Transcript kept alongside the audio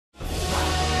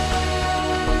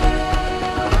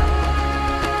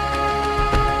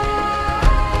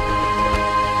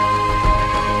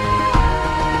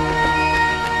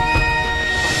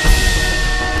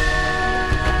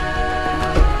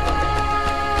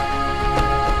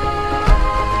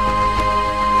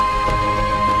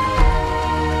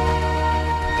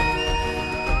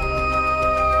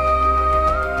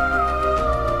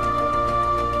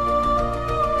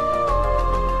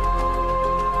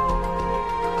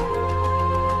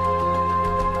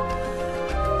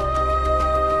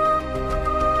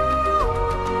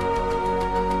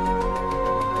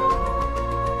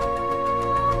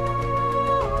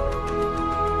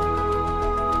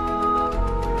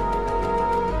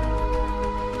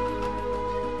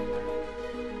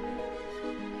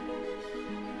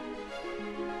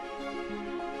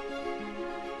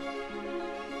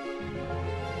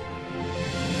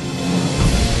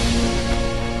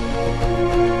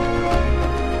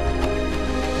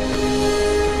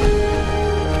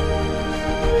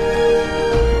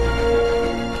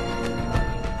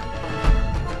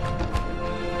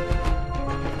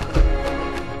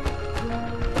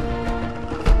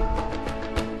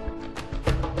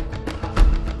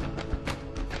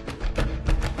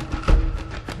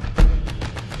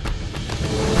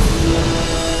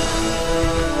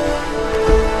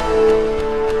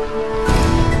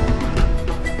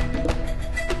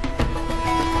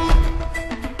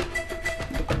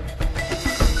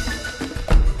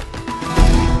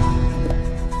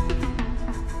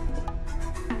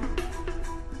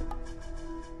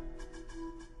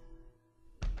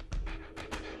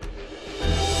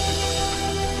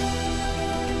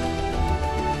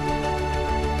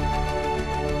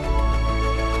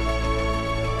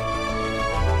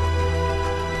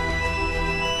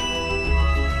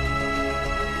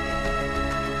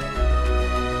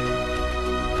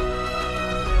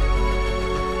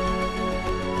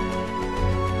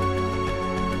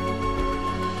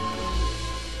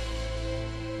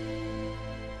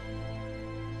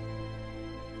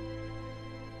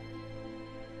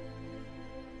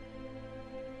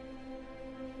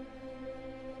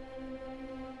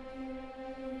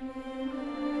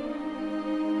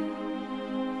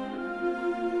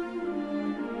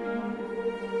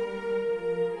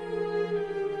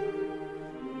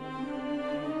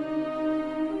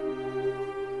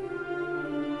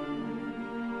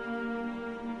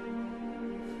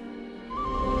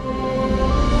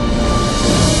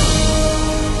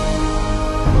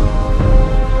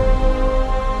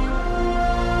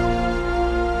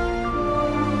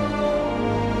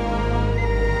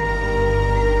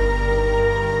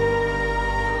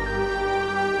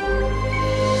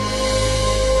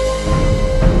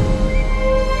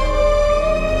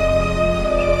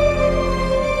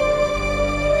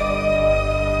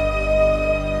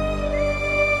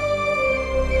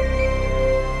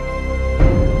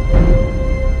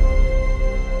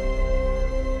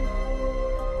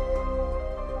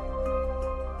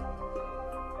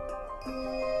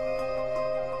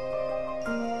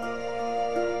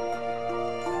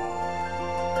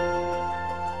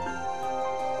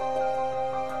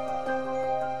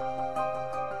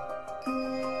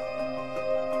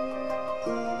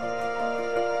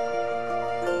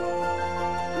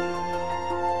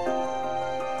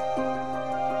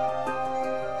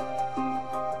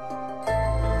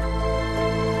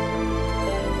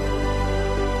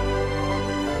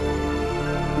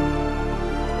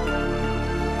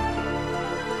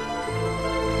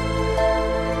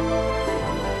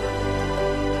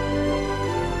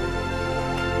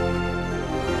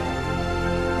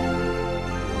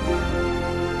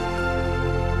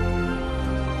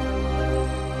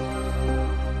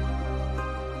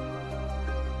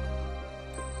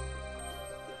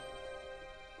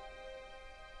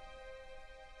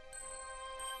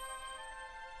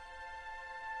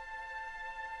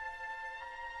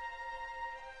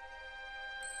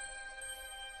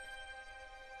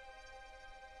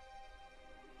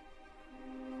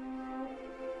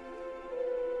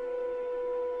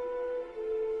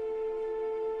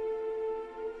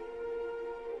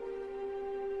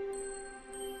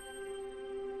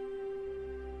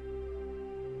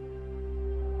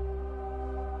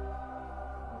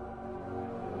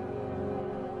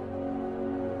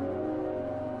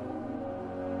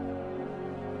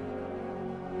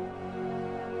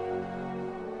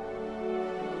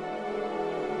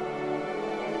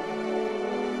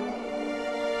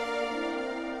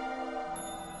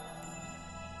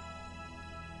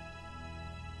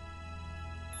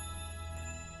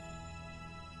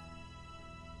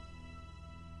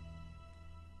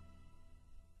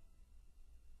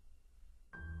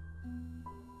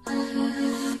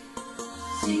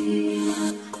see you.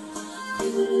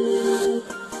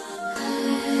 I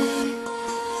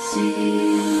see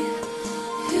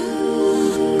you.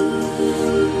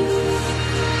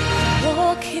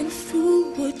 Walking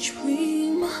through a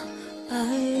dream,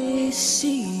 I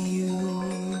see you.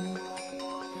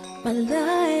 My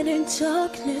light in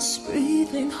darkness,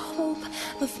 breathing hope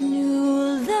of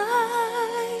new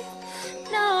life.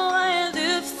 Now I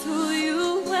live through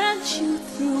you and you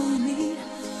through me,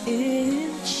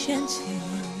 enchanting.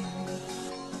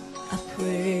 I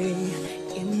pray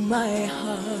in my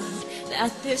heart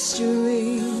that this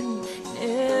dream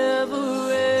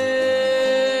never ends.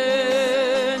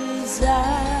 I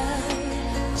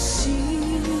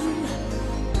see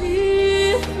me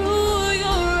through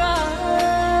your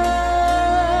eyes,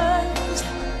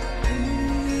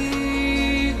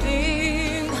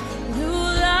 breathing new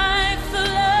life,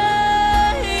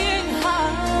 flying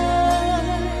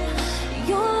high.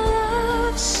 Your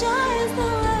love shines the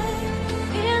way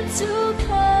into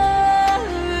paradise.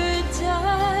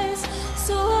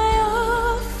 So I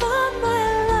offer my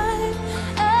life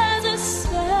as a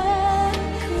sacrifice.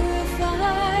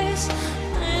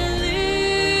 I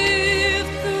live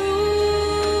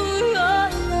through your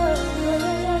love.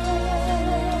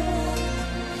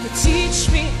 You teach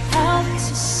me how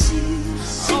to see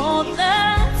all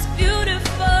that's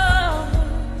beautiful.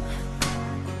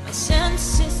 My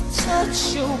senses touch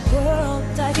your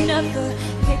world I've never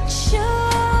pictured.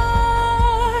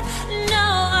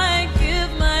 Now I give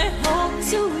my heart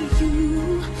to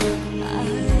you.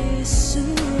 I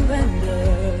surrender.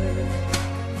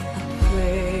 I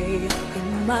pray in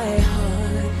my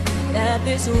heart that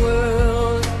this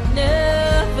world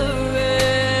never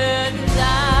ends.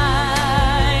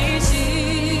 I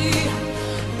see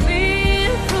me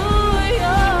through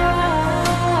your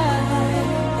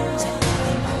eyes,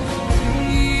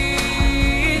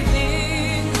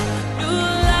 breathing new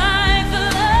life,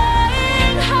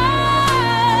 flying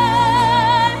high.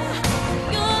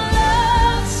 Your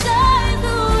love shines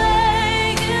the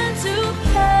way into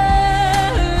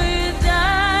paradise.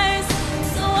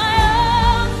 So I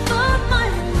offer my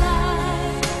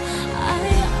life, I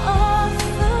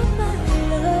offer my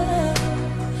love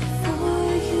for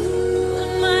you.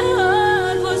 And my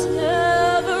heart was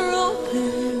never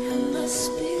open, and my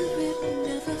spirit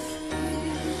never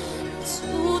free to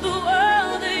the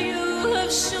world that you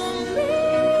have shown me.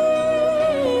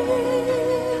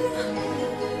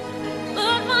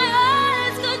 But my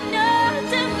eyes could not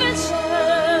envision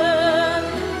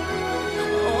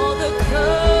all the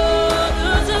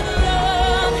colors of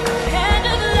love and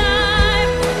of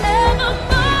life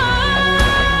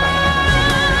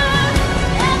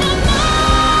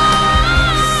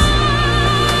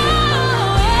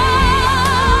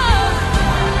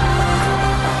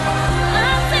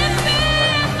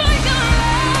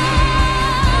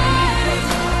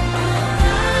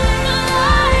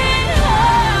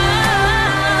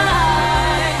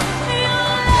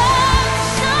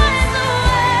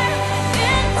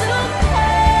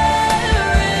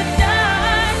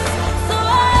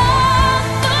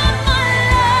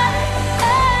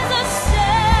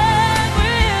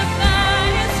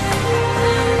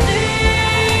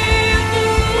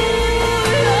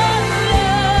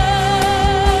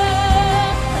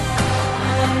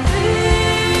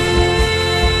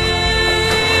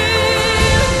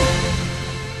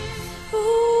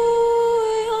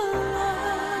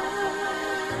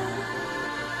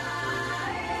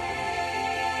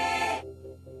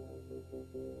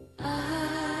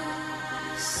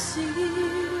I see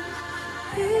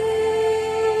you.